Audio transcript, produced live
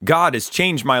God has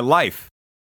changed my life.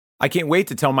 I can't wait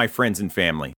to tell my friends and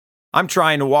family. I'm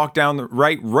trying to walk down the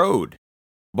right road.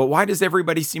 But why does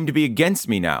everybody seem to be against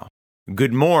me now?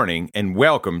 Good morning and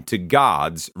welcome to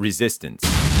God's Resistance.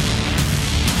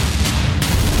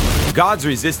 God's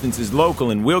Resistance is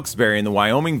local in Wilkes-Barre in the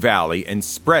Wyoming Valley and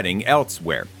spreading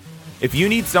elsewhere. If you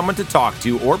need someone to talk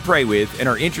to or pray with and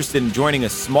are interested in joining a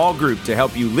small group to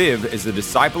help you live as a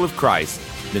disciple of Christ,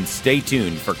 then stay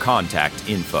tuned for contact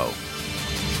info.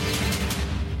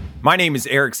 My name is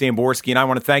Eric Samborski, and I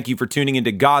want to thank you for tuning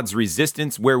into God's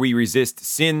Resistance, where we resist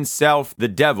sin, self, the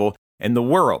devil, and the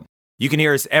world. You can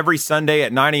hear us every Sunday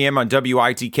at 9 a.m. on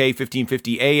WITK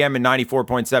 1550 AM and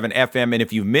 94.7 FM. And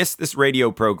if you've missed this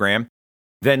radio program,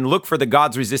 then look for the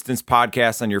God's Resistance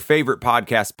podcast on your favorite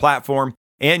podcast platform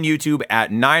and YouTube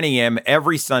at 9 a.m.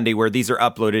 every Sunday, where these are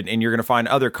uploaded, and you're going to find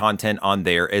other content on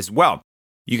there as well.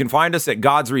 You can find us at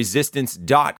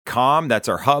godsresistance.com. That's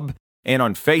our hub. And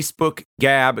on Facebook,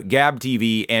 Gab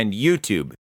TV, and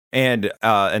YouTube. And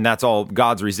that's all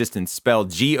God's Resistance,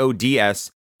 spelled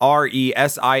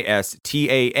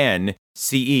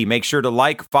GODSRESISTANCE. Make sure to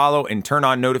like, follow, and turn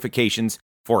on notifications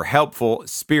for helpful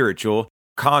spiritual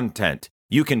content.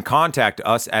 You can contact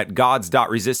us at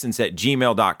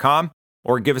gods.resistance@gmail.com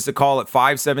or give us a call at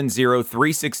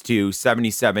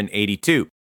 570-362-7782.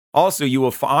 Also, you will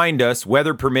find us,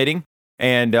 weather permitting,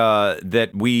 and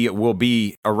that we will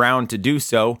be around to do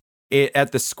so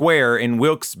at the Square in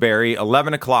Wilkes-Barre,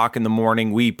 11 o'clock in the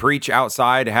morning. We preach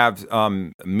outside, have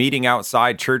meeting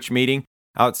outside, church meeting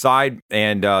outside,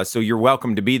 and so you're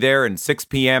welcome to be there. And 6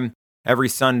 p.m. every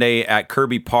Sunday at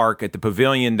Kirby Park at the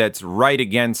pavilion that's right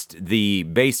against the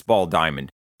baseball diamond.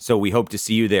 So we hope to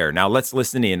see you there. Now let's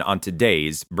listen in on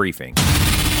today's briefing.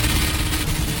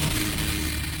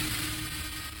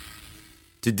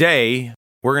 Today,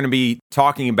 we're going to be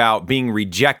talking about being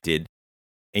rejected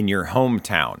in your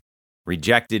hometown.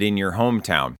 Rejected in your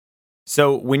hometown.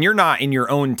 So when you're not in your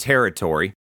own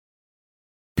territory,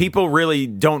 people really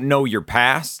don't know your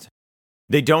past.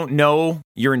 They don't know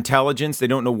your intelligence. They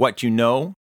don't know what you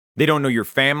know. They don't know your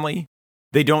family.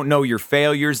 They don't know your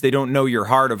failures. They don't know your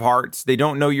heart of hearts. They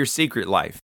don't know your secret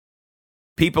life.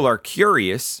 People are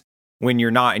curious when you're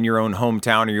not in your own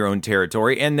hometown or your own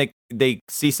territory, and they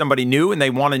see somebody new and they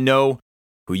want to know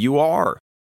who you are.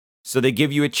 So they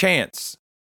give you a chance.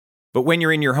 But when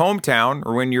you're in your hometown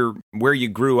or when you're where you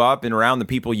grew up and around the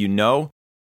people you know,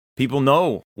 people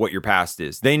know what your past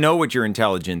is. They know what your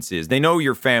intelligence is. They know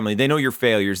your family. They know your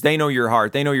failures. They know your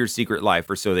heart. They know your secret life,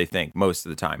 or so they think most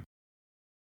of the time.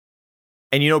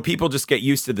 And people just get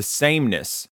used to the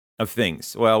sameness of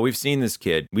things. Well, we've seen this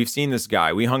kid. We've seen this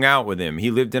guy. We hung out with him.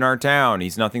 He lived in our town.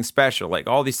 He's nothing special. Like,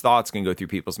 all these thoughts can go through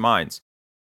people's minds.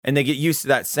 And they get used to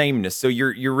that sameness, so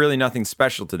you're really nothing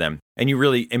special to them, and you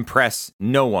really impress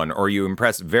no one, or you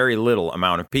impress very little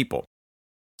amount of people.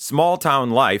 Small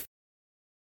town life,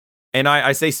 and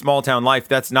I say small town life,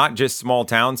 that's not just small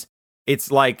towns. It's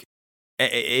like,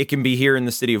 it can be here in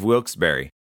the city of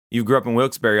Wilkes-Barre. You grew up in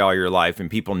Wilkes-Barre all your life,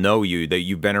 and people know you, that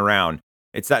you've been around.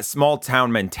 It's that small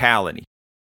town mentality,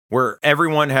 where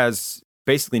everyone has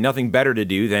basically nothing better to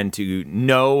do than to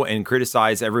know and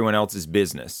criticize everyone else's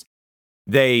business.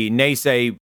 They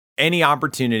naysay any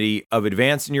opportunity of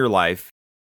advancing your life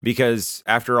because,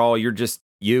 after all, you're just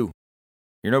you.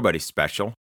 You're nobody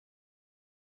special.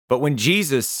 But when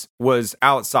Jesus was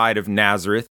outside of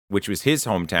Nazareth, which was his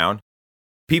hometown,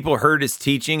 people heard his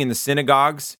teaching in the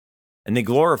synagogues and they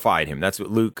glorified him. That's what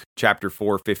Luke chapter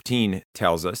 4:15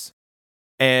 tells us.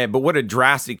 But what a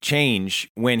drastic change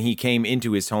when he came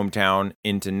into his hometown,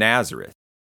 into Nazareth.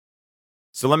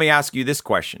 So let me ask you this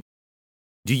question.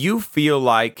 Do you feel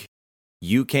like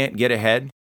you can't get ahead?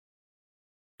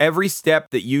 Every step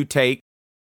that you take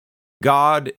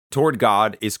toward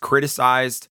God is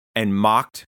criticized and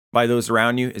mocked by those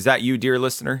around you. Is that you, dear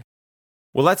listener?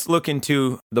 Well, let's look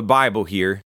into the Bible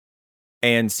here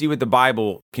and see what the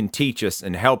Bible can teach us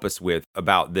and help us with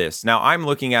about this. Now, I'm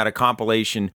looking at a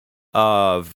compilation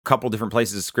of a couple different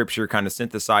places of Scripture kind of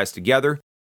synthesized together.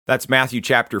 That's Matthew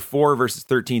chapter 4, verses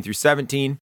 13 through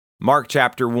 17. Mark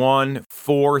chapter 1,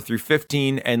 4 through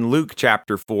 15, and Luke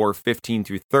chapter 4, 15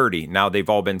 through 30. Now they've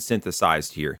all been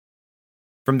synthesized here.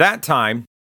 From that time,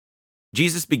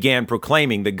 Jesus began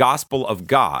proclaiming the gospel of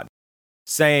God,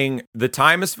 saying, "The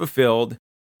time is fulfilled,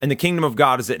 and the kingdom of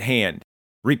God is at hand.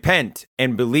 Repent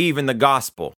and believe in the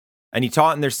gospel." And he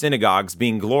taught in their synagogues,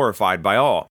 being glorified by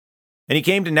all. And he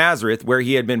came to Nazareth, where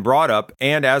he had been brought up,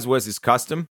 and as was his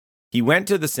custom, he went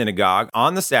to the synagogue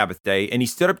on the Sabbath day, and he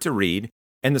stood up to read,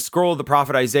 and the scroll of the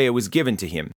prophet Isaiah was given to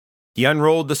him. He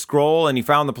unrolled the scroll, and he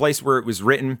found the place where it was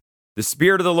written, The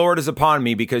Spirit of the Lord is upon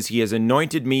me because he has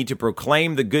anointed me to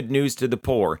proclaim the good news to the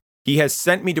poor. He has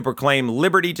sent me to proclaim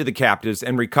liberty to the captives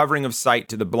and recovering of sight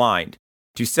to the blind,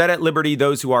 to set at liberty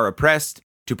those who are oppressed,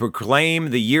 to proclaim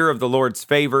the year of the Lord's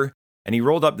favor." And he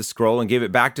rolled up the scroll and gave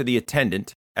it back to the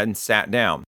attendant and sat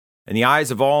down. And the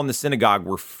eyes of all in the synagogue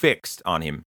were fixed on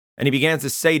him. And he began to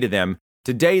say to them,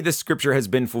 "Today this scripture has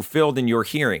been fulfilled in your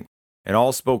hearing." And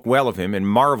all spoke well of him and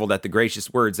marveled at the gracious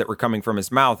words that were coming from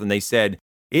his mouth. And they said,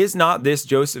 "Is not this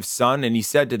Joseph's son?" And he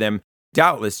said to them,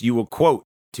 "Doubtless you will quote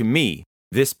to me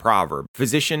this proverb,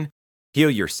 'Physician, heal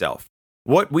yourself.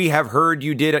 What we have heard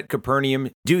you did at Capernaum,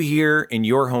 do here in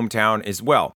your hometown as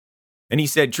well." And he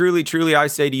said, "Truly, truly, I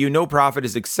say to you, no prophet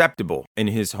is acceptable in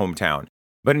his hometown.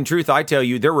 But in truth, I tell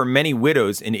you, there were many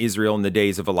widows in Israel in the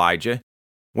days of Elijah,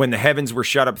 when the heavens were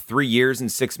shut up 3 years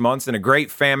and 6 months, and a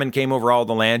great famine came over all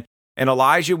the land. And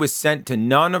Elijah was sent to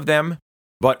none of them,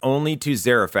 but only to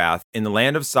Zarephath in the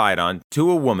land of Sidon, to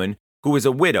a woman who was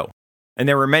a widow. And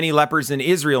there were many lepers in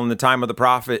Israel in the time of the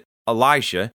prophet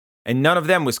Elisha, and none of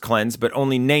them was cleansed, but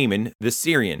only Naaman the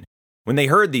Syrian. When they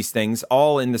heard these things,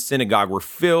 all in the synagogue were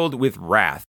filled with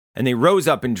wrath. And they rose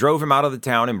up and drove him out of the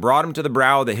town and brought him to the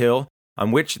brow of the hill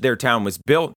on which their town was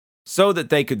built, so that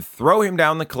they could throw him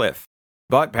down the cliff.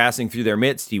 But passing through their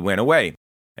midst, he went away.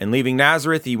 And leaving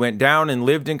Nazareth, he went down and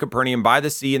lived in Capernaum by the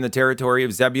sea in the territory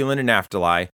of Zebulun and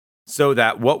Naphtali, so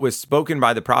that what was spoken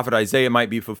by the prophet Isaiah might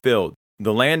be fulfilled.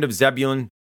 The land of Zebulun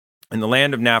and the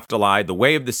land of Naphtali, the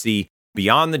way of the sea,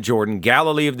 beyond the Jordan,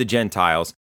 Galilee of the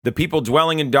Gentiles. The people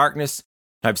dwelling in darkness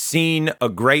have seen a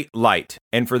great light.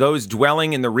 And for those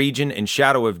dwelling in the region and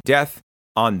shadow of death,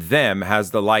 on them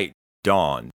has the light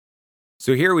dawned.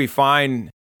 So here we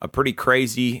find a pretty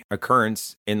crazy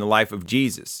occurrence in the life of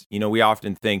Jesus. You know, we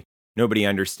often think nobody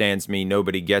understands me,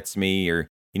 nobody gets me, or,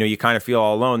 you know, you kind of feel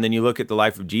all alone. Then you look at the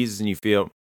life of Jesus and you feel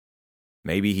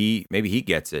maybe he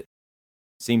gets it.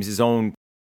 Seems his own,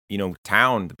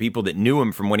 town, the people that knew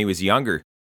him from when he was younger,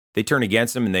 they turn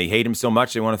against him and they hate him so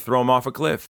much they want to throw him off a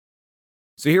cliff.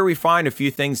 So here we find a few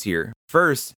things here.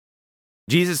 First,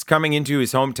 Jesus coming into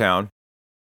his hometown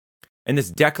and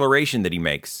this declaration that he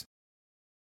makes.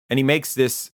 And he makes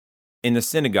this in the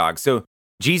synagogue. So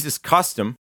Jesus'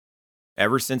 custom,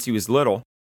 ever since he was little,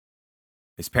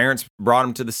 his parents brought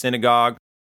him to the synagogue.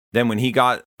 Then when he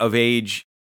got of age,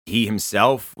 he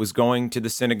himself was going to the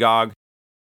synagogue.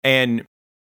 And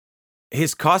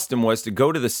his custom was to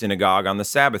go to the synagogue on the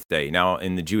Sabbath day. Now,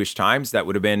 in the Jewish times, that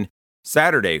would have been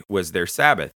Saturday was their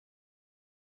Sabbath.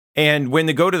 And when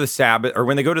they go to the Sabbath, or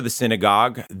when they go to the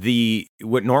synagogue,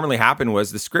 what normally happened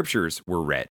was the scriptures were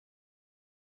read.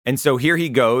 And so here he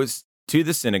goes to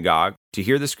the synagogue to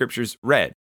hear the scriptures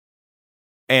read.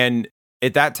 And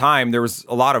at that time, there was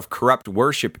a lot of corrupt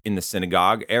worship in the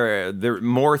synagogue.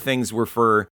 More things were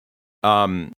for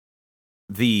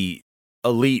the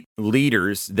elite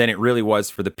leaders than it really was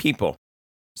for the people.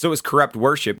 So it was corrupt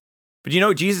worship. But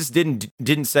Jesus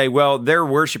didn't say, well, their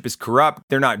worship is corrupt,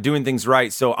 they're not doing things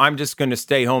right, so I'm just going to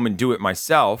stay home and do it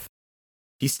myself.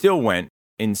 He still went,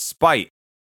 in spite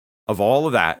of all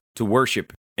of that, to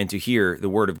worship and to hear the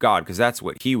word of God, because that's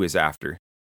what he was after.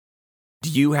 Do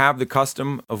you have the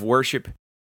custom of worship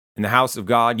in the house of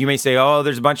God? You may say, oh,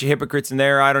 there's a bunch of hypocrites in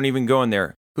there, I don't even go in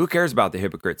there. Who cares about the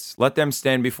hypocrites? Let them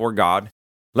stand before God.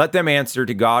 Let them answer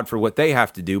to God for what they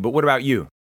have to do. But what about you?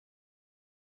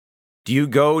 Do you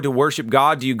go to worship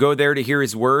God? Do you go there to hear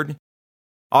his word?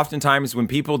 Oftentimes when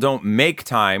people don't make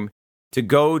time to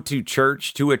go to a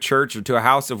church or to a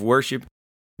house of worship,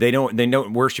 they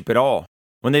don't worship at all.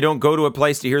 When they don't go to a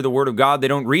place to hear the word of God, they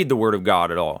don't read the word of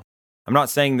God at all. I'm not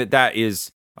saying that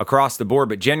is across the board,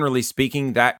 but generally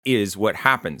speaking, that is what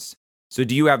happens. So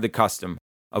do you have the custom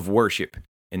of worship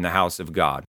in the house of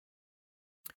God?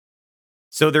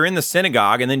 So they're in the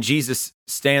synagogue, and then Jesus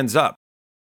stands up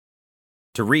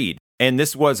to read. And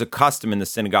this was a custom in the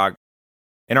synagogue.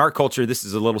 In our culture, this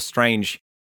is a little strange.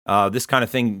 This kind of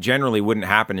thing generally wouldn't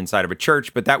happen inside of a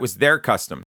church, but that was their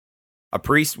custom. A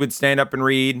priest would stand up and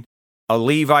read, a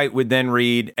Levite would then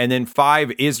read, and then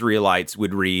 5 Israelites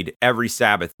would read every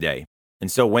Sabbath day.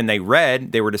 And so when they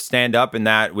read, they were to stand up, and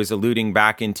that was alluding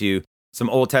back into some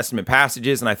Old Testament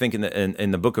passages, and I think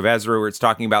in the book of Ezra, where it's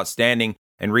talking about standing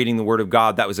and reading the word of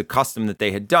God, that was a custom that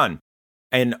they had done.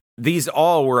 And these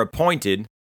all were appointed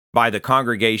by the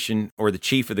congregation or the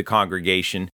chief of the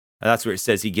congregation. And that's where it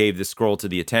says he gave the scroll to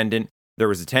the attendant. There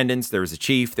was attendants, there was a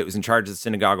chief that was in charge of the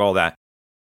synagogue, all that.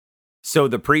 So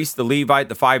the priest, the Levite,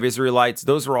 the 5 Israelites,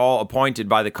 those were all appointed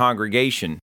by the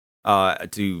congregation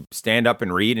to stand up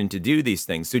and read and to do these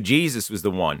things. So Jesus was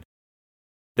the one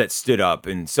that stood up.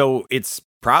 And so it's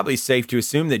probably safe to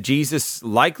assume that Jesus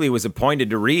likely was appointed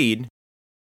to read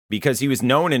because he was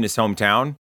known in his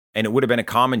hometown, and it would have been a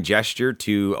common gesture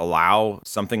to allow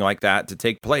something like that to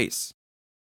take place.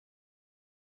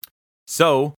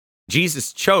 So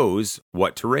Jesus chose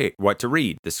what to read.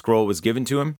 The scroll was given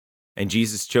to him, and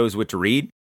Jesus chose what to read.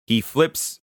 He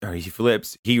rolls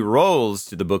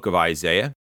to the book of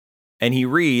Isaiah, and he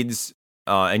reads,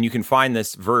 and you can find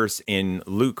this verse in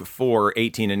Luke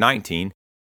 4:18 and 19.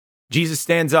 Jesus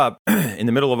stands up in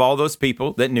the middle of all those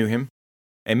people that knew him,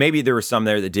 and maybe there were some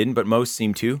there that didn't, but most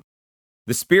seem to.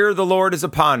 The Spirit of the Lord is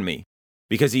upon me,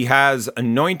 because he has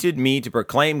anointed me to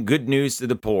proclaim good news to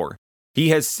the poor. He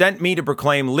has sent me to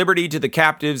proclaim liberty to the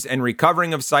captives and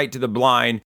recovering of sight to the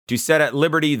blind, to set at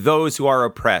liberty those who are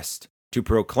oppressed, to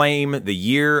proclaim the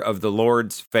year of the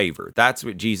Lord's favor. That's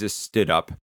what Jesus stood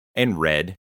up and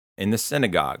read in the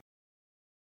synagogue.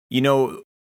 You know,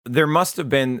 there must have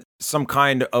been some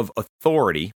kind of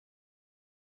authority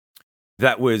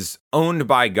that was owned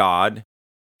by God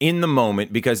in the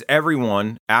moment, because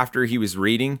everyone, after he was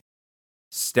reading,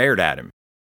 stared at him.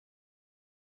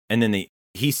 And then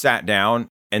he sat down,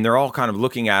 and they're all kind of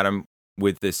looking at him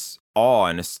with this awe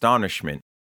and astonishment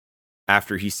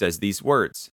after he says these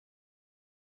words.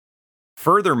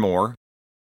 Furthermore,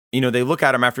 you know, they look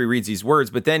at him after he reads these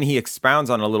words, but then he expounds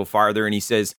on it a little farther, and he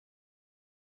says,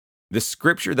 the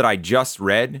scripture that I just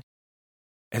read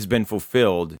has been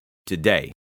fulfilled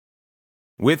today.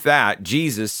 With that,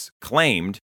 Jesus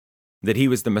claimed that he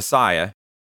was the Messiah,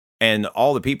 and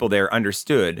all the people there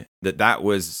understood that that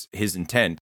was his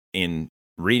intent in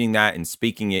reading that and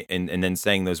speaking it and then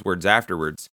saying those words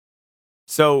afterwards.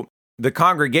 So the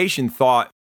congregation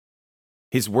thought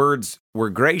his words were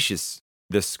gracious,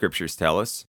 the scriptures tell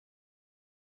us.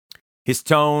 His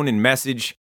tone and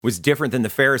message was different than the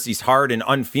Pharisees' hard and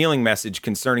unfeeling message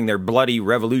concerning their bloody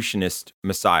revolutionist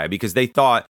Messiah, because they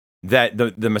thought that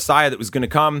the Messiah that was going to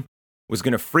come was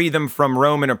going to free them from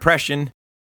Roman oppression.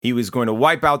 He was going to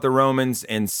wipe out the Romans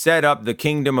and set up the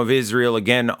kingdom of Israel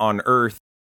again on earth.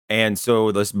 And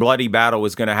so this bloody battle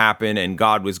was going to happen, and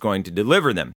God was going to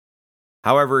deliver them.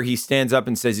 However, he stands up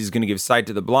and says he's going to give sight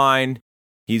to the blind.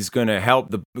 He's going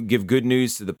to give good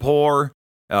news to the poor,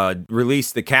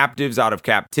 release the captives out of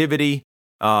captivity,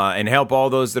 and help all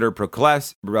those that are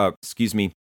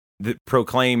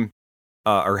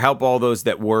or help all those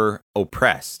that were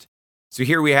oppressed. So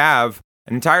here we have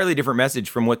an entirely different message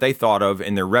from what they thought of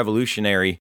in their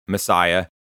revolutionary Messiah.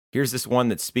 Here's this one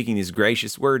that's speaking these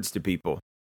gracious words to people.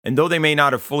 And though they may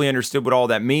not have fully understood what all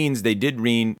that means, they did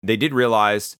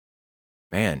realize,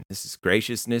 man, this is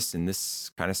graciousness, and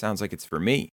this kind of sounds like it's for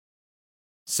me.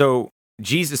 So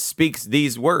Jesus speaks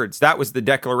these words. That was the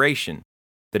declaration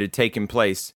that had taken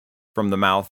place from the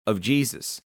mouth of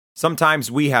Jesus.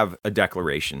 Sometimes we have a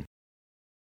declaration.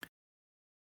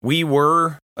 We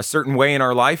were a certain way in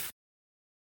our life.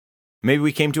 Maybe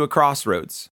we came to a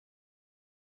crossroads.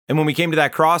 And when we came to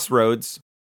that crossroads,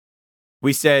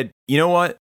 we said, you know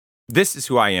what? This is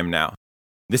who I am now.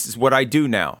 This is what I do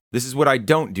now. This is what I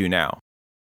don't do now.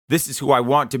 This is who I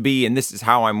want to be, and this is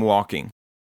how I'm walking.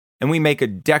 And we make a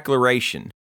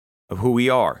declaration of who we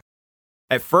are.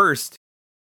 At first,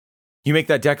 you make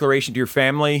that declaration to your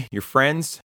family, your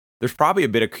friends. There's probably a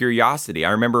bit of curiosity.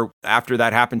 I remember after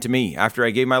that happened to me, after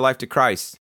I gave my life to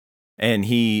Christ, and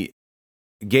he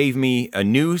gave me a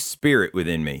new spirit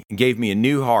within me and gave me a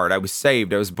new heart. I was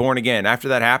saved. I was born again. After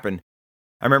that happened,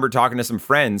 I remember talking to some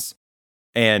friends,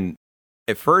 and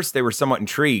at first they were somewhat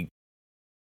intrigued,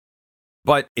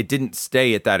 but it didn't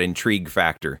stay at that intrigue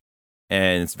factor.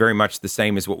 And it's very much the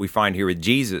same as what we find here with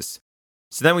Jesus.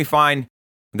 So then we find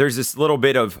there's this little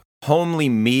bit of homely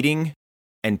meeting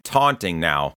and taunting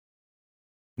now.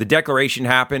 The declaration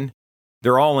happened.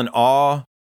 They're all in awe.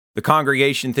 The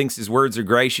congregation thinks his words are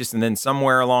gracious, and then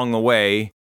somewhere along the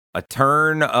way, a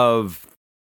turn of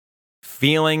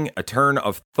feeling, a turn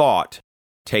of thought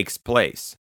takes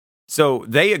place. So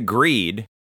they agreed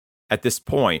at this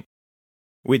point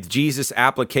with Jesus'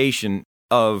 application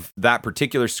of that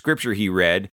particular scripture he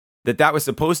read, that was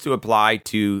supposed to apply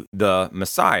to the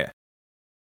Messiah.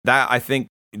 That, I think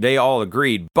they all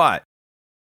agreed. But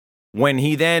when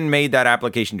he then made that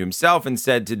application to himself and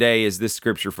said, today is this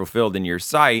scripture fulfilled in your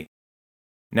sight,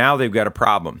 now they've got a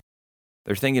problem.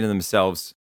 They're thinking to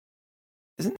themselves,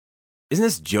 isn't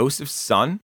this Joseph's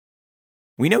son?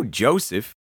 We know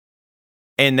Joseph.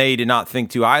 And they did not think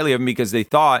too highly of him, because they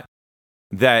thought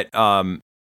that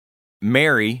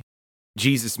Mary,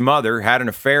 Jesus' mother, had an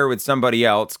affair with somebody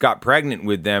else, got pregnant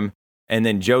with them, and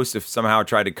then Joseph somehow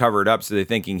tried to cover it up, so they're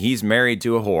thinking he's married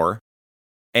to a whore,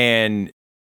 and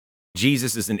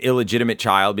Jesus is an illegitimate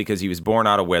child because he was born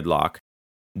out of wedlock.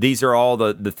 These are all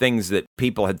the things that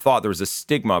people had thought there was a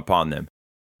stigma upon them.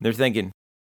 They're thinking,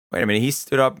 Wait a minute, he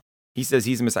stood up. He says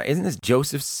he's the Messiah. Isn't this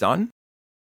Joseph's son?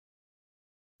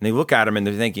 And they look at him and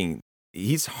they're thinking,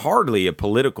 he's hardly a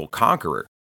political conqueror.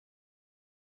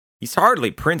 He's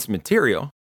hardly prince material.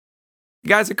 The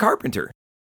guy's a carpenter.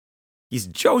 He's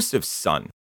Joseph's son.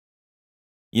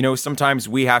 You know, sometimes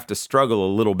we have to struggle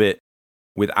a little bit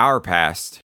with our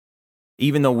past.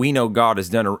 Even though we know God has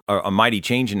done a mighty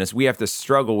change in us, we have to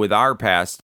struggle with our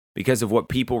past because of what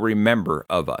people remember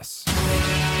of us.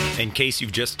 In case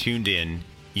you've just tuned in,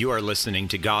 you are listening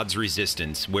to God's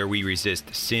Resistance, where we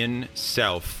resist sin,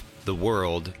 self, the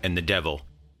world, and the devil.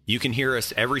 You can hear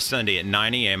us every Sunday at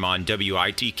 9 a.m. on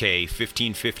WITK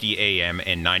 1550 AM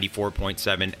and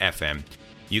 94.7 FM.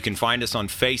 You can find us on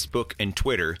Facebook and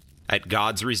Twitter at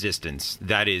God's Resistance.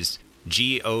 That is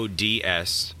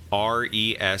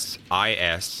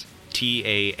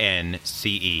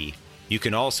GODSRESISTANCE. You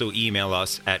can also email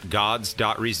us at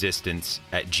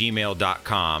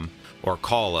gods.resistance@gmail.com or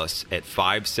call us at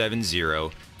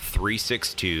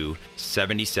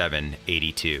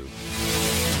 570-362-7782.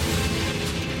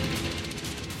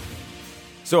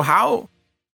 So how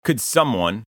could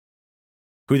someone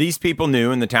who these people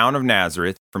knew in the town of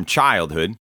Nazareth from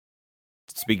childhood,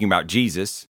 speaking about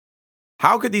Jesus,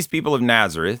 how could these people of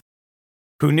Nazareth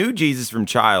who knew Jesus from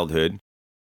childhood,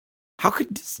 how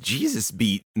could Jesus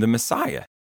be the Messiah?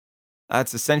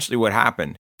 That's essentially what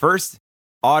happened. First,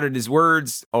 audit his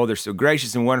words. Oh, they're so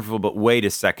gracious and wonderful, but wait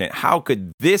a second. How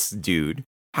could this dude,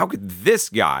 how could this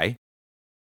guy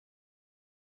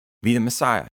be the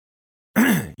Messiah?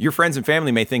 Your friends and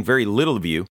family may think very little of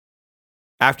you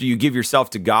after you give yourself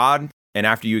to God and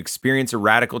after you experience a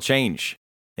radical change.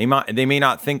 They may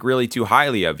not think really too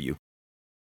highly of you.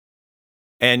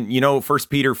 And, you know, 1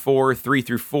 Peter 4,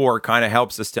 3-4 kind of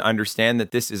helps us to understand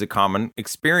that this is a common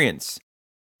experience.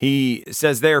 He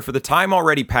says there, for the time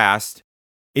already past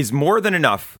is more than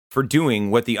enough for doing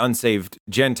what the unsaved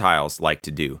Gentiles like to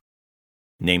do.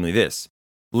 Namely this,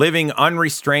 living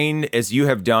unrestrained as you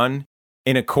have done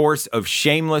in a course of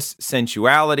shameless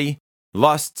sensuality,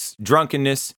 lusts,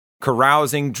 drunkenness,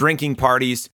 carousing, drinking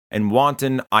parties, and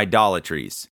wanton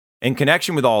idolatries. In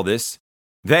connection with all this,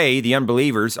 they, the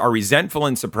unbelievers, are resentful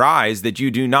and surprised that you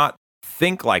do not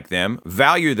think like them,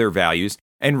 value their values,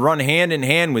 and run hand in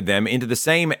hand with them into the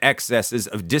same excesses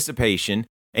of dissipation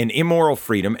and immoral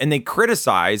freedom, and they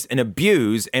criticize and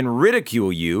abuse and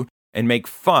ridicule you and make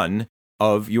fun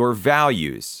of your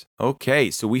values.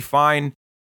 Okay, so we find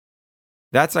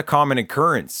that's a common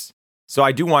occurrence. So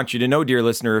I do want you to know, dear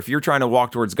listener, if you're trying to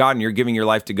walk towards God and you're giving your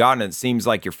life to God and it seems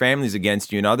like your family's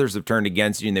against you and others have turned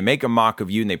against you and they make a mock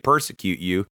of you and they persecute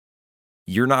you,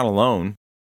 you're not alone.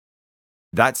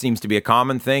 That seems to be a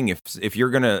common thing. If you're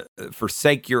going to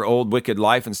forsake your old wicked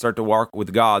life and start to walk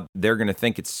with God, they're going to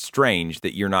think it's strange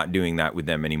that you're not doing that with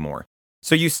them anymore.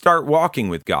 So you start walking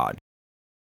with God.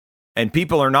 And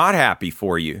people are not happy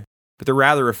for you, but they're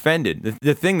rather offended.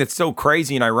 The thing that's so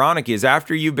crazy and ironic is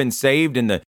after you've been saved and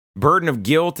the burden of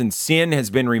guilt and sin has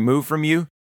been removed from you,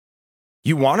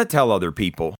 you want to tell other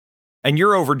people, and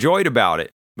you're overjoyed about it,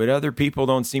 but other people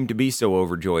don't seem to be so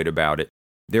overjoyed about it.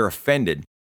 They're offended.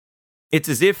 It's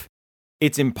as if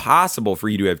it's impossible for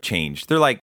you to have changed. They're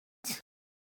like,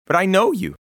 but I know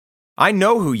you. I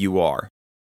know who you are.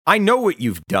 I know what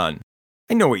you've done.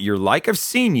 I know what you're like. I've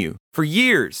seen you for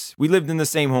years. We lived in the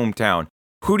same hometown.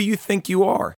 Who do you think you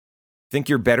are? Think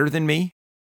you're better than me?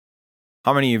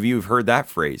 How many of you have heard that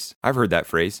phrase? I've heard that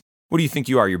phrase. What do you think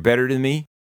you are? You're better than me?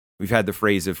 We've had the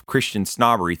phrase of Christian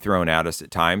snobbery thrown at us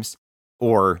at times.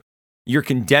 Or, you're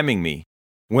condemning me.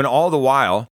 When all the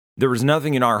while, there was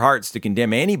nothing in our hearts to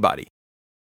condemn anybody.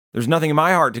 There's nothing in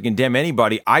my heart to condemn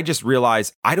anybody. I just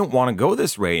realize I don't want to go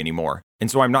this way anymore.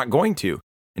 And so I'm not going to.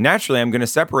 And naturally, I'm going to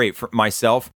separate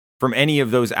myself from any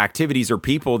of those activities or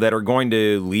people that are going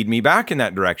to lead me back in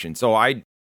that direction. So it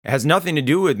has nothing to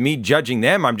do with me judging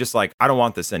them. I'm just like, I don't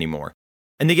want this anymore.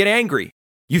 And they get angry.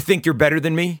 You think you're better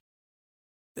than me?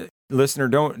 Listener,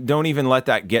 don't even let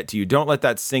that get to you. Don't let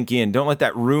that sink in. Don't let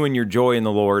that ruin your joy in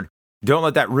the Lord. Don't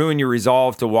let that ruin your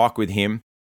resolve to walk with Him.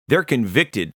 They're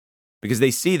convicted because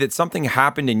they see that something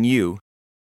happened in you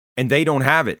and they don't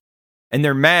have it. And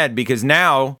they're mad because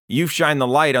now you've shined the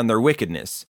light on their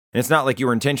wickedness. And it's not like you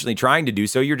were intentionally trying to do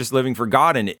so. You're just living for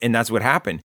God, and that's what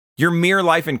happened. Your mere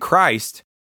life in Christ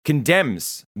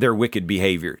condemns their wicked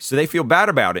behavior. So they feel bad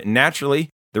about it. And naturally,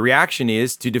 the reaction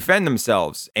is to defend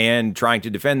themselves. And trying to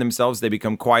defend themselves, they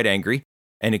become quite angry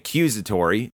and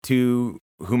accusatory to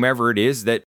whomever it is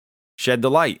that shed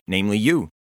the light, namely you.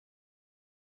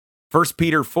 1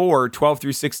 Peter 4,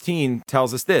 12-16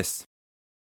 tells us this.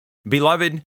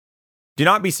 Beloved, do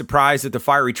not be surprised at the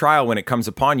fiery trial when it comes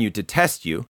upon you to test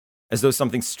you, as though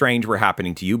something strange were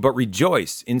happening to you, but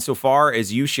rejoice insofar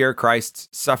as you share Christ's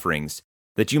sufferings,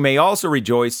 that you may also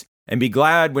rejoice and be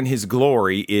glad when his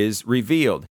glory is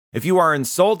revealed. If you are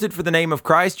insulted for the name of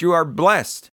Christ, you are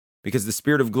blessed, because the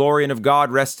Spirit of glory and of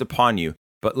God rests upon you.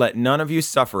 But let none of you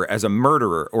suffer as a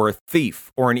murderer or a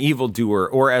thief or an evildoer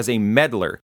or as a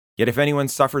meddler. Yet if anyone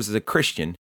suffers as a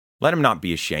Christian, let him not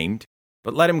be ashamed,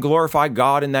 but let him glorify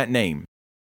God in that name.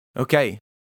 Okay,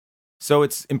 so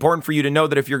it's important for you to know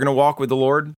that if you're going to walk with the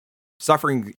Lord,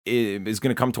 suffering is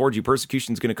going to come towards you,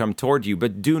 persecution is going to come toward you,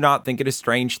 but do not think it a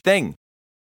strange thing.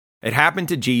 It happened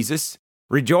to Jesus.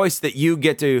 Rejoice that you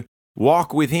get to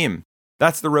walk with him.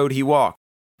 That's the road he walked,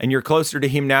 and you're closer to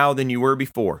him now than you were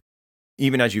before,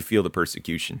 even as you feel the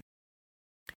persecution.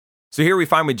 So here we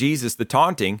find with Jesus, the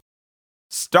taunting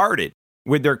started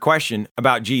with their question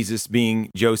about Jesus being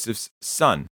Joseph's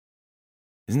son.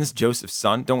 Isn't this Joseph's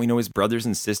son? Don't we know his brothers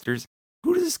and sisters?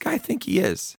 Who does this guy think he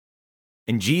is?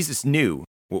 And Jesus knew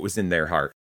what was in their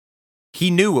heart. He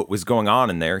knew what was going on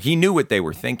in there. He knew what they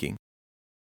were thinking,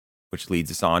 which leads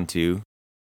us on to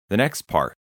the next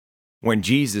part, when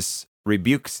Jesus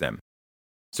rebukes them.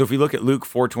 So if we look at Luke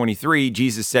 4:23,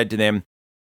 Jesus said to them,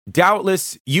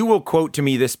 "Doubtless you will quote to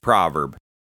me this proverb,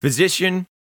 'Physician,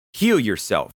 heal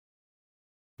yourself.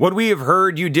 What we have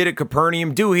heard you did at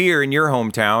Capernaum, do here in your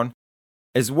hometown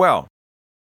as well.'"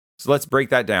 So let's break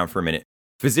that down for a minute.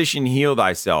 Physician, heal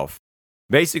thyself.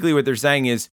 Basically what they're saying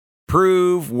is,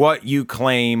 prove what you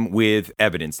claim with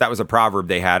evidence. That was a proverb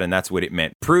they had, and that's what it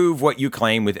meant. Prove what you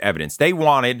claim with evidence. They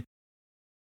wanted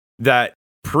that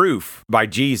proof by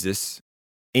Jesus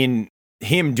in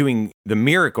him doing the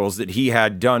miracles that he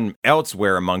had done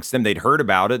elsewhere amongst them. They'd heard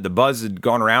about it. The buzz had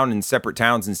gone around in separate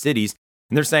towns and cities.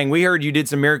 And they're saying, we heard you did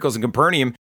some miracles in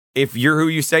Capernaum. If you're who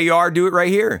you say you are, do it right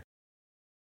here.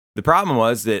 The problem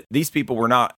was that these people were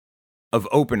not of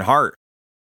open heart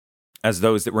as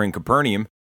those that were in Capernaum.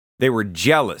 They were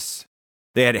jealous.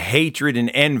 They had hatred and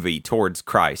envy towards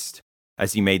Christ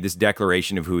as he made this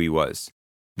declaration of who he was.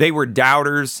 They were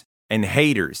doubters and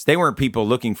haters. They weren't people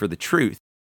looking for the truth.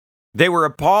 They were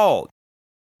appalled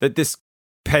that this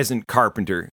peasant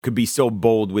carpenter could be so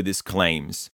bold with his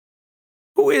claims.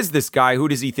 Who is this guy? Who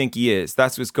does he think he is?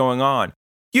 That's what's going on.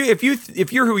 If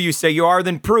you're who you say you are,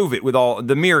 then prove it with all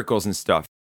the miracles and stuff.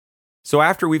 So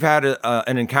after we've had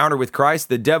an encounter with Christ,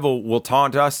 the devil will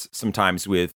taunt us sometimes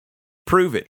with,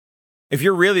 prove it. If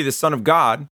you're really the Son of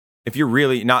God, if you're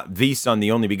really not the Son,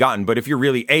 the only begotten, but if you're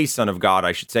really a son of God,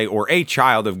 I should say, or a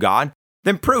child of God,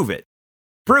 then prove it.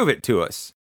 Prove it to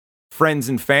us. Friends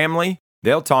and family,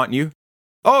 they'll taunt you.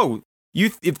 Oh,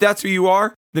 if that's who you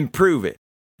are, then prove it.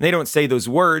 And they don't say those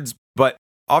words, but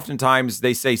oftentimes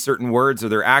they say certain words or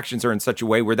their actions are in such a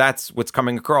way where that's what's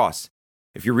coming across.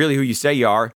 If you're really who you say you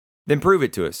are, then prove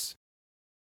it to us.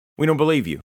 We don't believe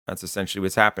you. That's essentially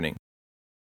what's happening.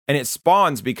 And it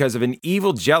spawns because of an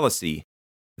evil jealousy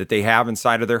that they have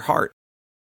inside of their heart.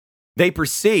 They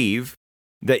perceive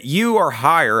that you are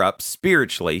higher up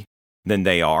spiritually than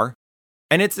they are,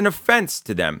 and it's an offense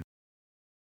to them.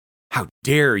 How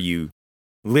dare you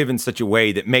live in such a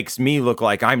way that makes me look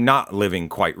like I'm not living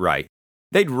quite right?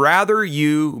 They'd rather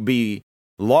you be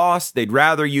lost. They'd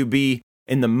rather you be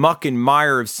in the muck and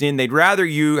mire of sin. They'd rather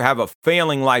you have a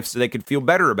failing life so they could feel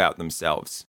better about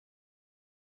themselves.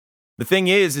 The thing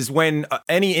is when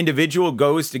any individual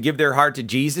goes to give their heart to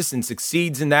Jesus and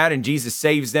succeeds in that, and Jesus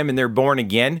saves them and they're born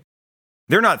again,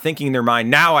 they're not thinking in their mind,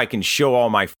 now I can show all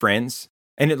my friends.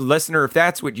 And listener, if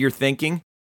that's what you're thinking,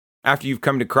 after you've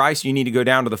come to Christ, you need to go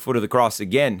down to the foot of the cross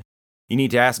again. You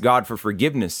need to ask God for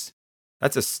forgiveness.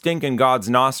 That's a stink in God's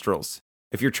nostrils.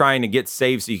 If you're trying to get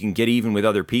saved so you can get even with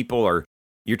other people, or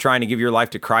you're trying to give your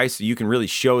life to Christ so you can really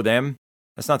show them,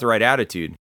 that's not the right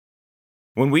attitude.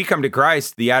 When we come to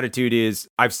Christ, the attitude is,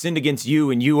 I've sinned against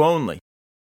you and you only.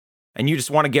 And you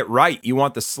just want to get right. You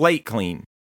want the slate clean.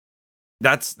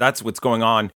 That's what's going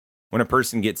on when a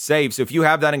person gets saved. So if you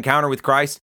have that encounter with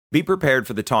Christ, be prepared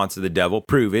for the taunts of the devil.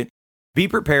 Prove it. Be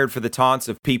prepared for the taunts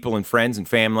of people and friends and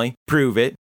family. Prove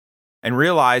it. And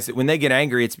realize that when they get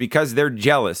angry, it's because they're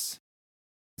jealous.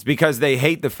 It's because they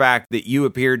hate the fact that you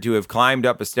appeared to have climbed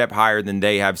up a step higher than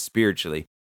they have spiritually.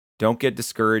 Don't get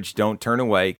discouraged. Don't turn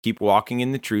away. Keep walking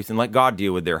in the truth and let God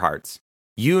deal with their hearts.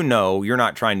 You know you're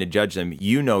not trying to judge them.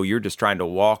 You know you're just trying to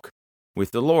walk with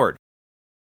the Lord.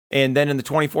 And then in the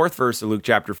 24th verse of Luke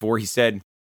chapter 4, he said,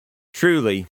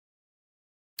 truly,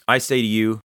 I say to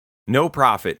you, no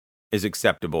prophet is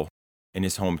acceptable in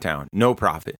his hometown. No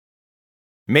prophet.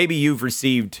 Maybe you've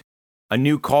received a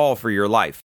new call for your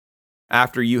life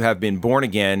after you have been born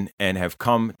again and have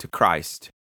come to Christ.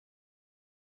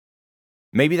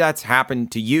 Maybe that's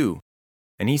happened to you,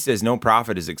 and he says no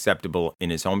prophet is acceptable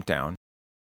in his hometown.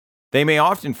 You may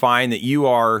often find that you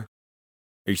are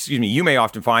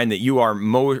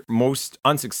most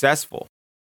unsuccessful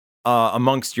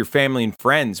amongst your family and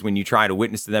friends when you try to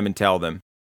witness to them and tell them.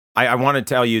 I want to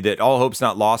tell you that all hope's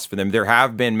not lost for them. There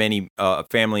have been many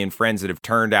family and friends that have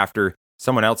turned after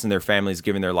someone else in their family has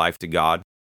given their life to God.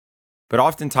 But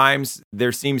oftentimes,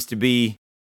 there seems to be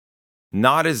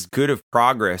not as good of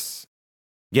progress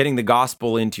getting the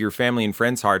gospel into your family and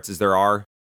friends' hearts as there are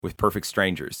with perfect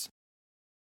strangers.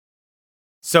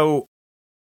 So,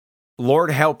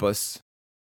 Lord, help us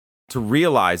to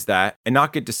realize that and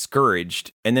not get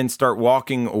discouraged and then start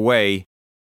walking away.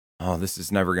 Oh, this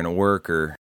is never going to work,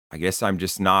 or I guess I'm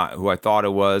just not who I thought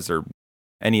it was, or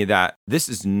any of that. This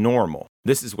is normal.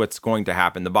 This is what's going to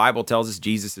happen. The Bible tells us,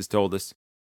 Jesus has told us.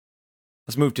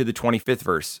 Let's move to the 25th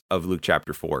verse of Luke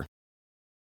chapter 4.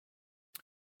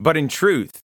 But in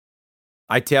truth,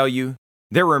 I tell you,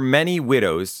 there were many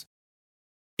widows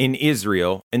in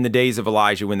Israel in the days of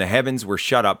Elijah when the heavens were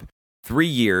shut up 3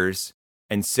 years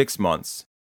and 6 months,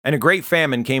 and a great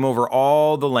famine came over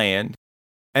all the land.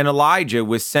 And Elijah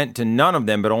was sent to none of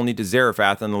them, but only to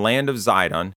Zarephath in the land of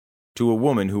Zidon, to a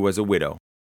woman who was a widow.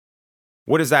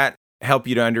 What does that help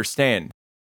you to understand?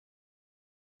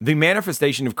 The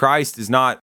manifestation of Christ is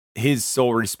not his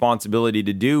sole responsibility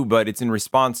to do, but it's in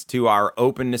response to our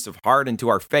openness of heart and to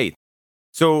our faith.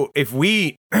 So if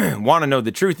we want to know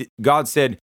the truth, God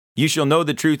said, you shall know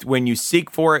the truth when you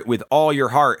seek for it with all your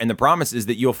heart. And the promise is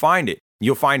that you'll find it.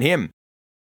 You'll find him.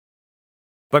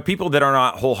 But people that are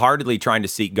not wholeheartedly trying to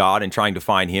seek God and trying to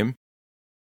find him,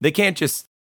 they can't just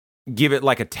give it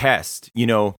like a test,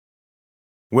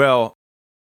 well,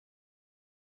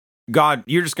 God,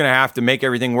 you're just going to have to make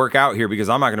everything work out here because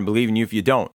I'm not going to believe in you if you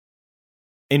don't.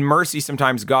 In mercy,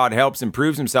 sometimes God helps and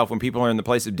proves himself when people are in the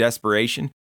place of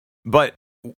desperation. But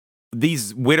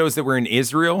these widows that were in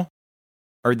Israel,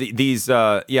 or these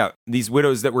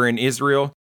widows that were in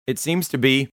Israel, it seems to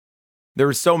be there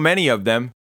were so many of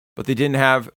them, but they didn't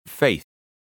have faith.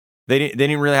 They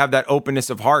didn't really have that openness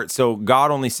of heart. So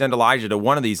God only sent Elijah to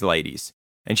one of these ladies,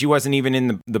 and she wasn't even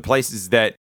in the places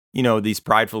that these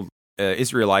prideful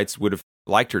Israelites would have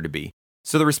liked her to be.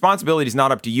 So the responsibility is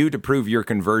not up to you to prove your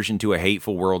conversion to a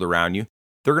hateful world around you.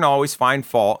 They're going to always find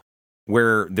fault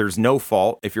where there's no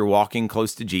fault if you're walking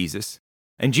close to Jesus.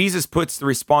 And Jesus puts the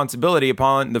responsibility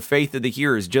upon the faith of the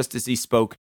hearers, just as he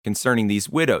spoke concerning these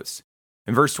widows.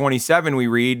 In verse 27, we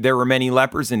read, there were many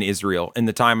lepers in Israel in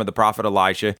the time of the prophet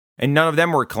Elisha, and none of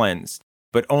them were cleansed,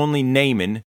 but only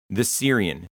Naaman the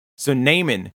Syrian. So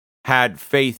Naaman had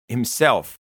faith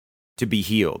himself to be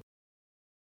healed.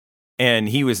 And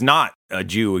he was not a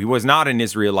Jew. He was not an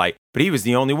Israelite, but he was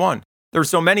the only one. There were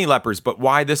so many lepers, but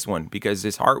why this one? Because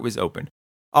his heart was open.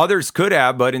 Others could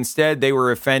have, but instead they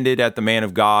were offended at the man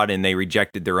of God and they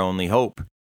rejected their only hope.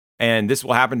 And this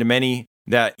will happen to many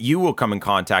that you will come in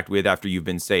contact with after you've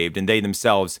been saved, and they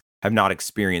themselves have not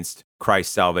experienced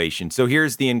Christ's salvation. So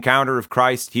here's the encounter of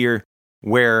Christ here,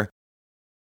 where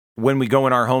when we go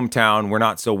in our hometown, we're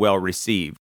not so well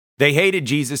received. They hated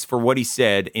Jesus for what he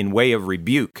said in way of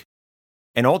rebuke.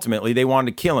 And ultimately, they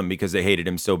wanted to kill him because they hated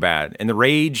him so bad. And the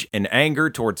rage and anger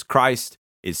towards Christ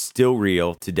is still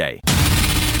real today.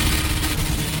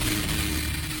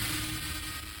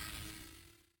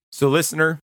 So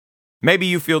listener, maybe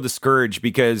you feel discouraged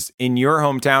because in your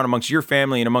hometown, amongst your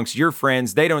family and amongst your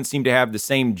friends, they don't seem to have the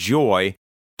same joy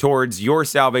towards your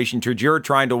salvation, towards your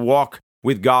trying to walk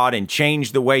with God and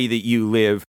change the way that you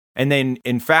live. And then,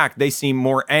 in fact, they seem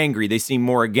more angry. They seem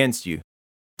more against you.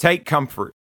 Take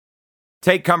comfort.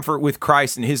 Take comfort with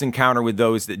Christ and his encounter with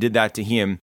those that did that to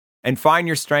him, and find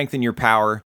your strength and your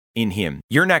power in him.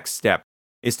 Your next step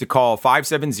is to call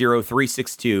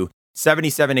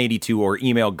 570-362-7782 or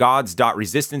email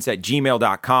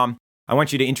gods.resistance@gmail.com. I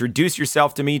want you to introduce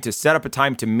yourself to me, to set up a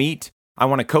time to meet. I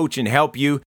want to coach and help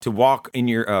you to walk in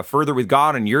your further with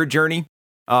God on your journey.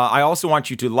 I also want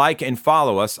you to like and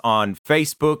follow us on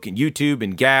Facebook and YouTube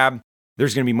and Gab.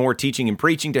 There's going to be more teaching and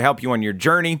preaching to help you on your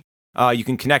journey. You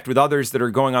can connect with others that are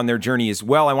going on their journey as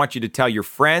well. I want you to tell your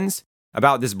friends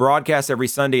about this broadcast every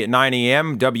Sunday at 9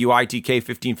 a.m., WITK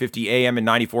 1550 AM and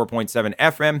 94.7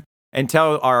 FM, and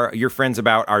tell your friends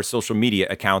about our social media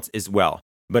accounts as well.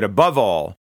 But above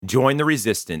all, join the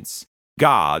resistance,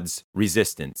 God's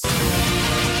resistance.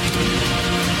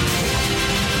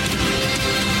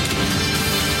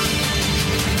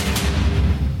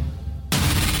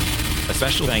 A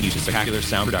Special thank you to Spectacular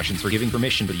Sound Productions for giving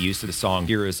permission for the use of the song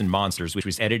Heroes and Monsters, which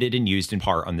was edited and used in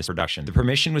part on this production. The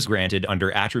permission was granted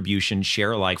under Attribution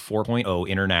Share Alike 4.0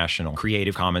 International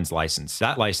Creative Commons license.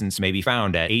 That license may be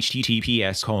found at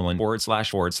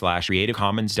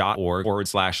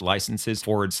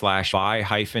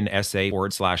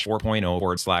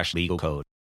https://creativecommons.org/licenses/by-sa/4.0/legal code.